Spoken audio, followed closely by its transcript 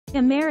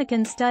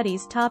American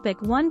Studies Topic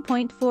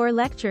 1.4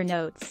 Lecture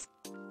Notes.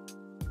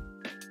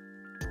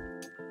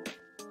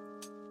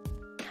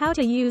 How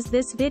to use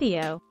this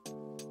video.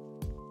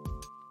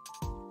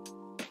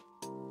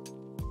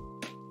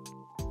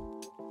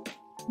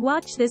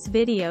 Watch this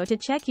video to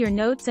check your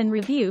notes and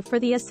review for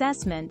the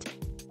assessment.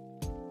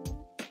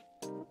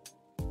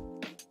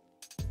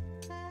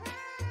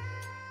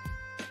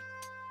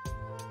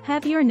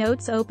 Have your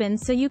notes open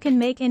so you can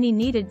make any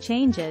needed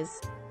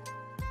changes.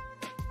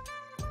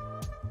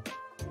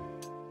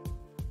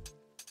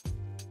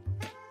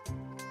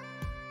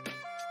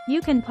 You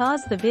can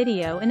pause the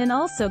video and then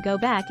also go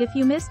back if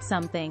you missed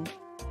something.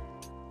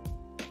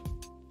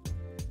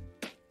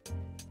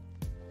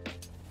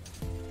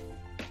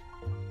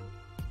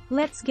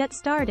 Let's get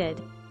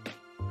started.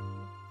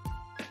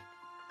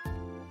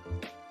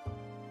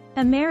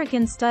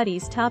 American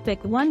Studies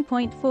Topic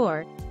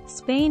 1.4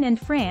 Spain and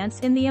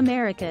France in the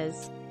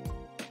Americas.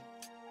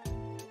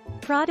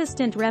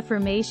 Protestant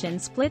Reformation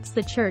splits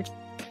the Church.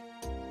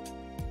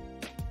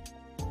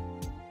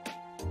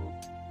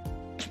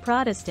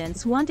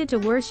 Protestants wanted to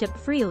worship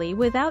freely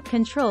without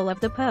control of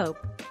the Pope.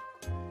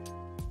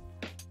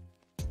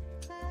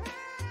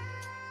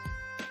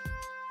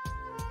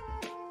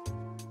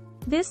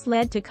 This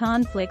led to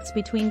conflicts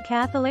between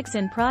Catholics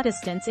and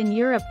Protestants in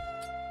Europe.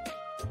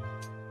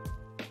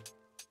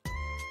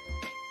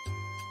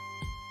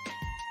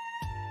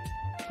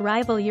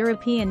 Rival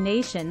European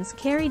nations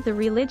carried the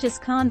religious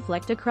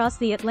conflict across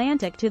the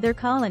Atlantic to their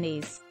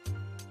colonies.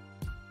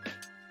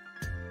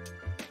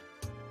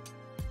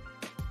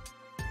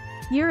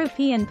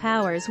 European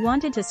powers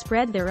wanted to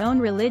spread their own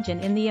religion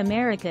in the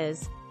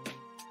Americas.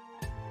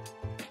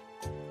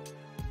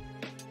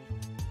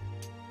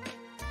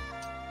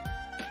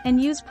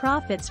 And use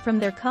profits from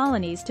their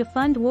colonies to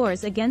fund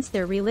wars against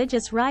their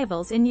religious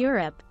rivals in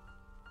Europe.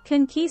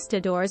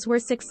 Conquistadors were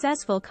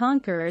successful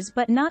conquerors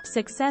but not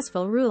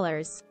successful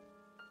rulers.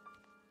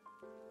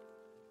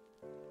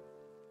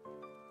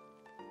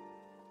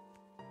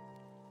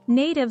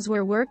 Natives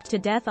were worked to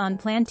death on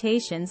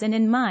plantations and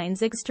in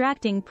mines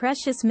extracting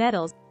precious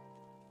metals.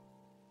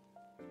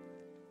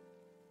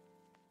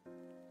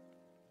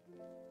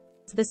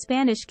 The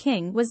Spanish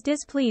king was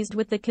displeased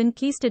with the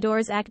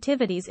conquistadors'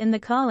 activities in the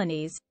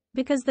colonies,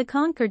 because the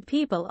conquered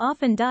people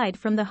often died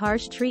from the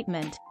harsh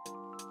treatment.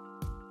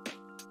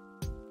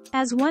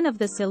 As one of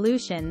the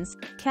solutions,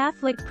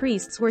 Catholic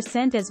priests were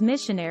sent as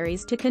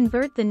missionaries to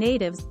convert the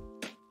natives.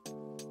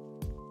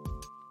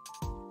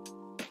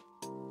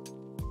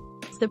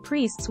 The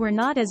priests were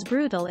not as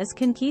brutal as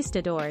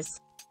conquistadors.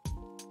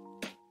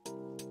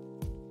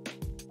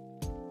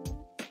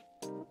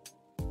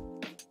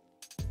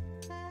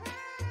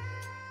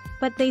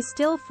 But they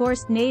still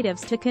forced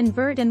natives to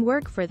convert and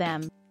work for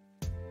them.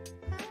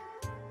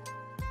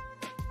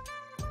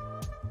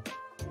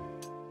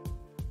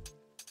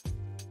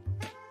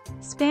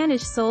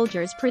 Spanish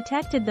soldiers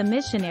protected the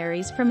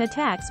missionaries from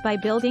attacks by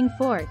building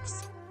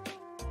forts.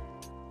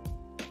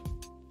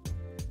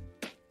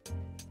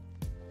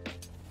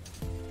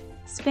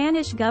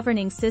 Spanish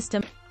governing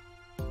system.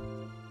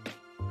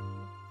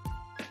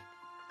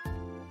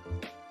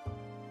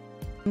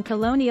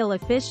 Colonial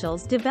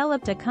officials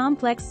developed a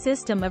complex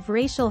system of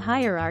racial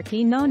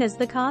hierarchy known as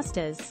the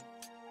castas.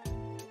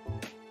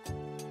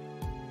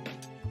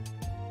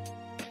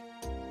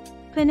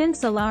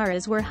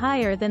 Peninsulares were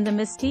higher than the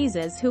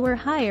mestizos, who were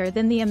higher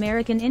than the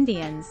American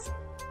Indians.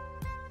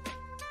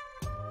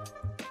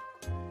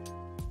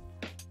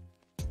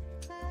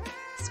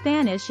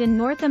 Spanish in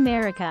North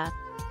America.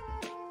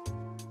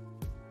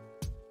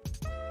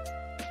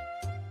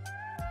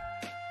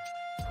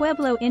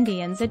 Pueblo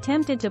Indians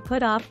attempted to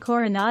put off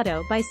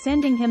Coronado by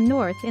sending him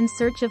north in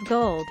search of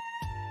gold.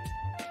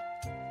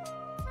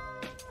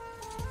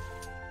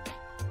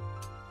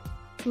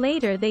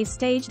 Later they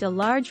staged a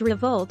large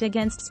revolt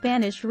against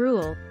Spanish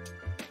rule.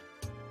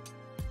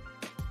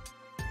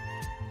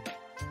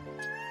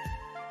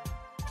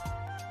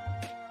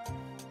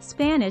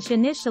 Spanish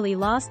initially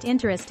lost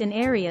interest in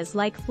areas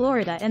like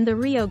Florida and the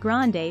Rio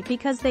Grande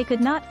because they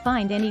could not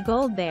find any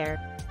gold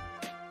there.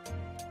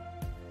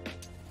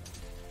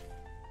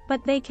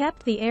 But they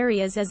kept the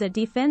areas as a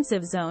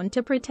defensive zone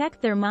to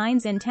protect their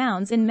mines and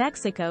towns in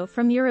Mexico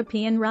from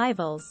European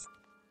rivals.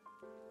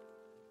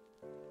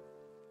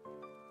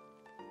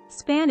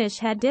 Spanish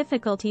had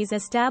difficulties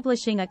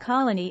establishing a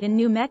colony in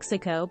New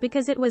Mexico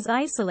because it was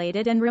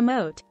isolated and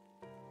remote.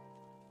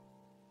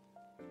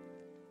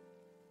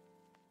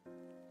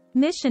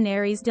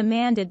 Missionaries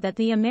demanded that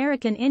the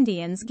American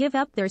Indians give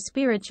up their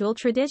spiritual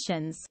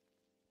traditions.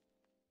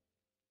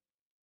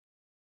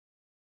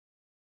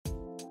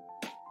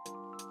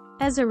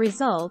 As a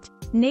result,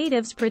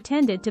 natives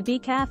pretended to be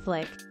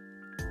Catholic.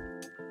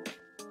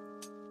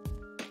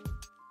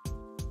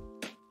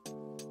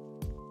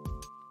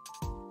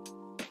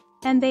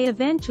 And they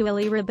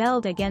eventually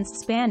rebelled against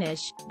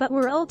Spanish, but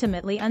were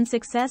ultimately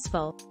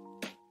unsuccessful.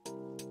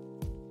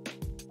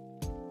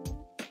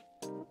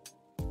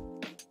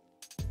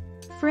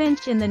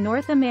 French in the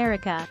North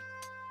America.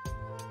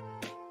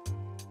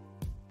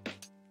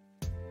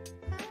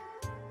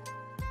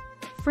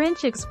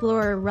 French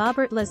explorer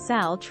Robert La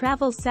Salle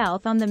traveled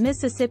south on the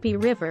Mississippi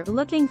River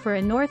looking for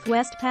a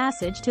northwest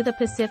passage to the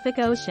Pacific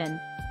Ocean.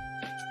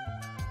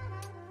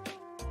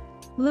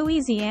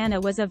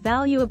 Louisiana was a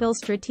valuable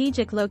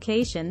strategic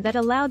location that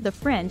allowed the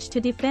French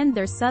to defend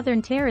their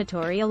southern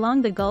territory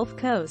along the Gulf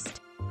Coast.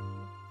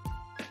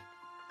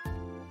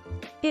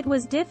 It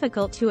was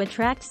difficult to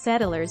attract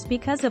settlers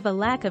because of a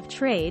lack of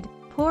trade,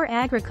 poor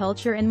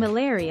agriculture and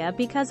malaria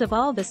because of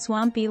all the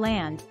swampy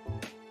land.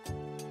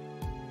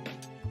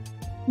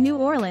 New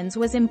Orleans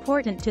was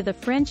important to the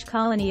French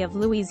colony of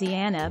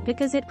Louisiana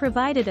because it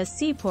provided a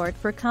seaport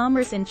for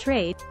commerce and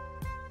trade.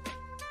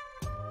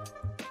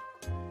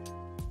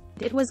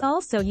 It was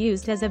also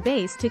used as a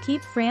base to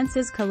keep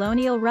France's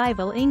colonial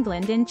rival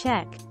England in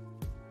check.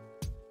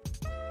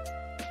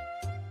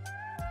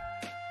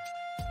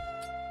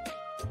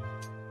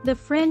 The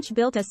French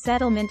built a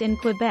settlement in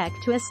Quebec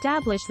to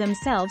establish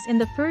themselves in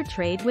the fur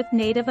trade with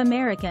Native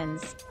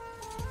Americans.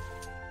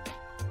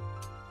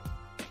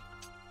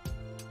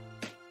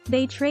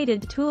 They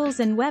traded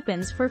tools and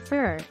weapons for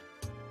fur.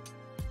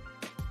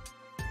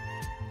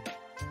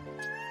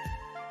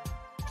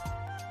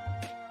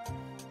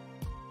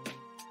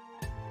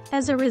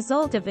 As a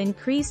result of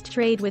increased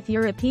trade with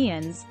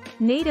Europeans,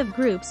 native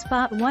groups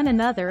fought one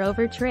another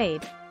over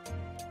trade.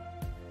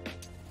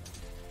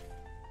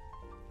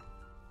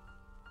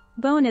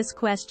 Bonus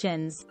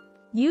questions.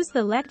 Use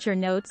the lecture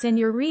notes in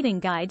your reading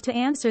guide to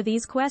answer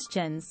these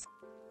questions.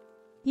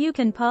 You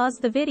can pause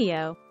the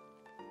video.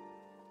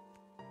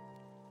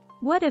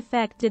 What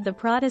effect did the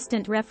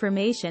Protestant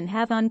Reformation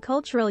have on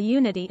cultural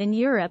unity in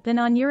Europe and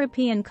on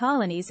European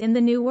colonies in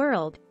the New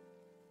World?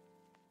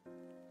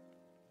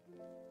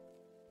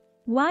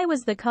 Why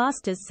was the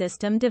costas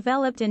system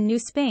developed in New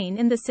Spain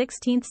in the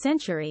 16th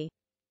century?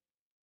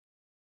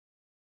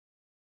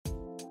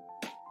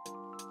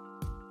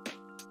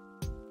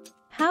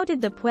 How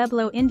did the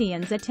Pueblo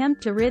Indians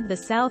attempt to rid the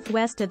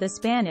southwest of the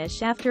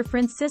Spanish after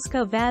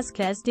Francisco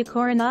Vázquez de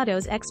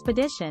Coronado's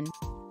expedition?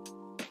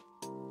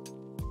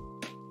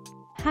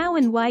 How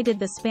and why did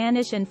the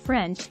Spanish and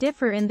French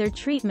differ in their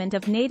treatment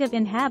of native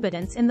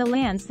inhabitants in the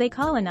lands they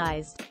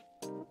colonized?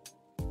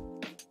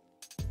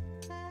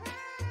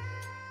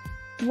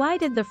 Why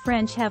did the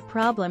French have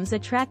problems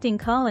attracting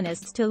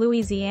colonists to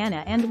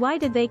Louisiana, and why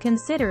did they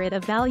consider it a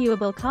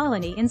valuable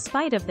colony in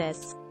spite of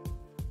this?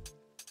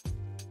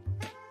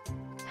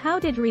 How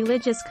did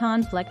religious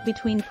conflict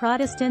between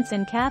Protestants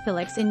and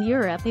Catholics in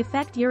Europe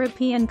affect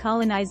European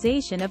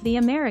colonization of the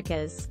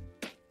Americas?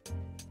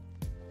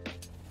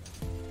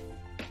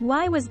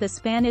 Why was the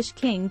Spanish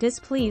king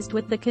displeased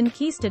with the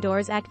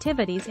conquistadors'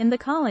 activities in the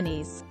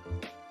colonies?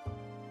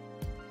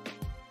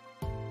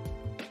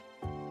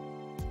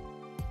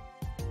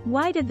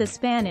 Why did the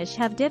Spanish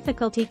have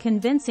difficulty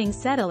convincing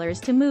settlers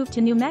to move to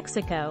New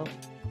Mexico?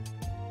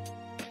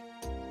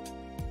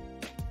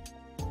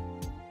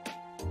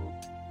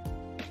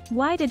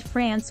 Why did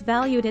France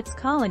value its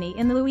colony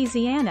in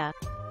Louisiana?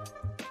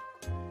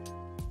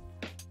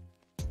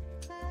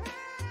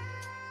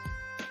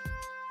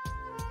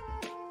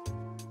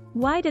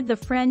 Why did the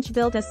French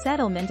build a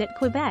settlement at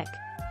Quebec?